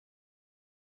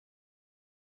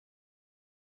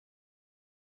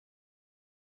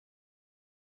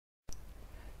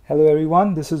Hello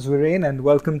everyone, this is Viren and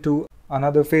welcome to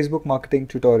another Facebook marketing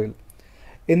tutorial.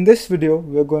 In this video,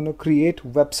 we're going to create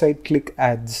website click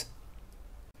ads.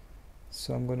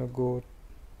 So I'm going to go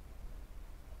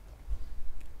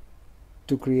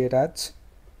to create ads.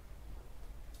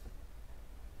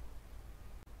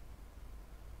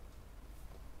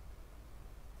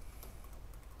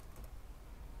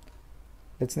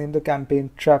 Let's name the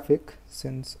campaign traffic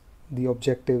since the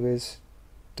objective is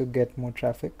to get more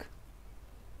traffic.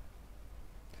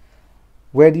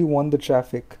 Where do you want the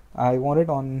traffic? I want it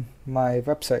on my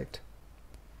website.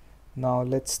 Now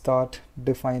let's start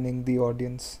defining the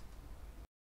audience.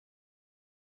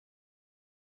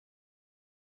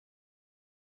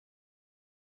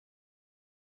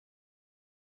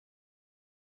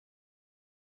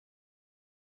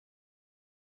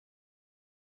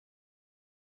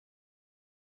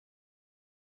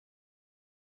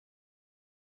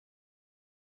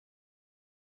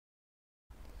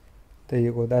 There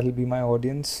you go, that'll be my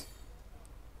audience.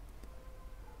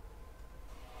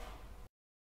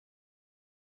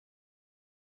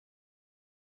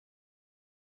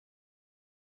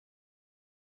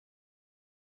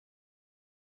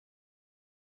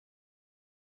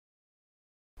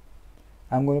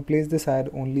 I'm going to place this ad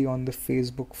only on the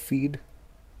Facebook feed.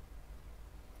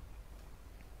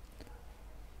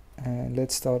 And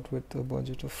let's start with a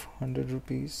budget of 100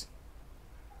 rupees.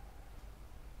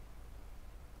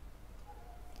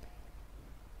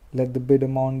 Let the bid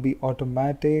amount be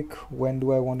automatic. When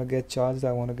do I want to get charged?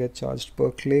 I want to get charged per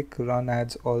click. Run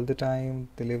ads all the time.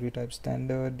 Delivery type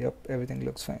standard. Yep, everything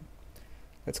looks fine.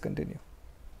 Let's continue.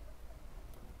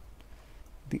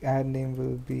 The ad name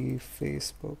will be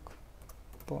Facebook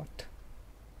bot.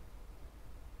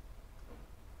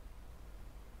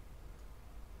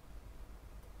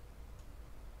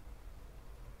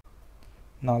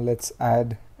 Now let's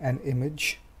add an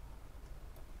image.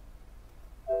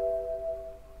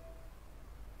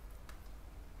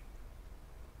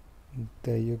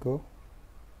 There you go.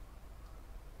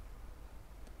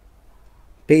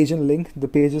 Page and link. The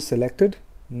page is selected.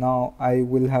 Now I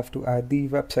will have to add the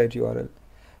website URL.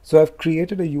 So I've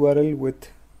created a URL with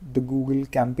the Google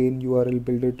Campaign URL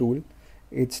Builder tool.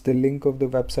 It's the link of the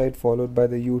website followed by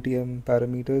the UTM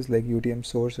parameters, like UTM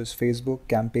source is Facebook,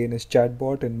 campaign is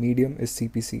chatbot, and medium is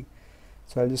CPC.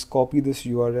 So I'll just copy this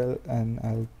URL and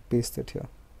I'll paste it here.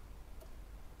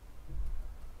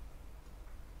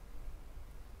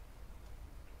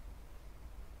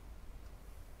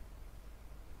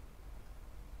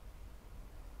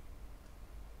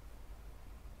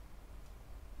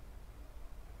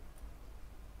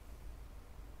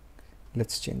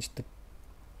 Let's change the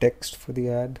text for the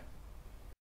ad.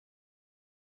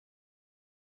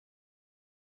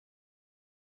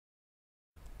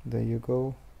 There you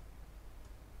go.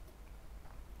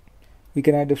 We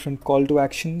can add different call to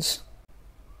actions.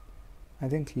 I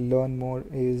think learn more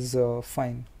is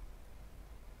fine.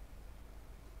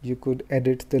 You could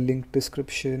edit the link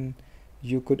description.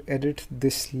 You could edit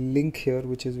this link here,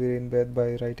 which is very in bed,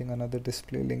 by writing another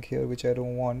display link here, which I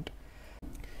don't want.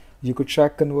 You could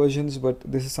track conversions, but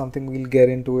this is something we'll get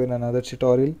into in another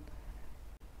tutorial.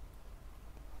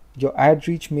 Your ad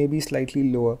reach may be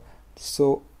slightly lower.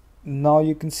 So now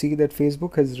you can see that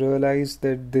Facebook has realized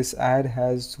that this ad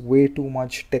has way too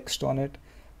much text on it,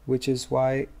 which is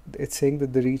why it's saying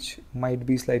that the reach might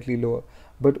be slightly lower.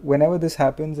 But whenever this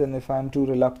happens, and if I'm too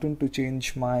reluctant to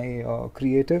change my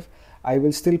creative, I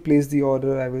will still place the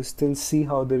order. I will still see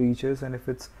how the reach is, and if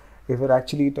it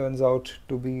actually turns out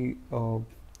to be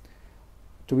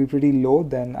pretty low,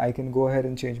 then I can go ahead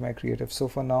and change my creative. So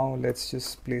for now, let's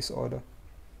just place order.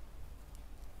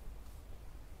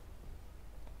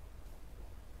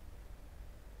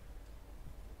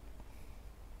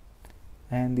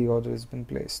 And the order has been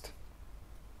placed.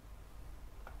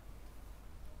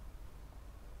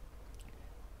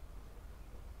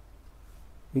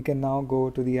 We can now go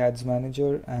to the ads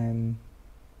manager, and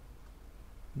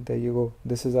there you go.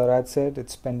 This is our ad set.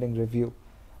 It's pending review.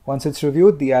 Once it's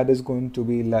reviewed, the ad is going to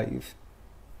be live.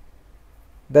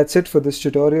 That's it for this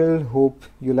tutorial. Hope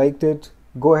you liked it.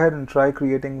 Go ahead and try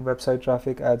creating website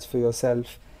traffic ads for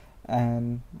yourself,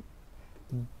 and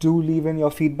do leave in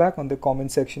your feedback on the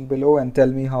comment section below and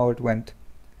tell me how it went.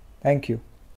 Thank you.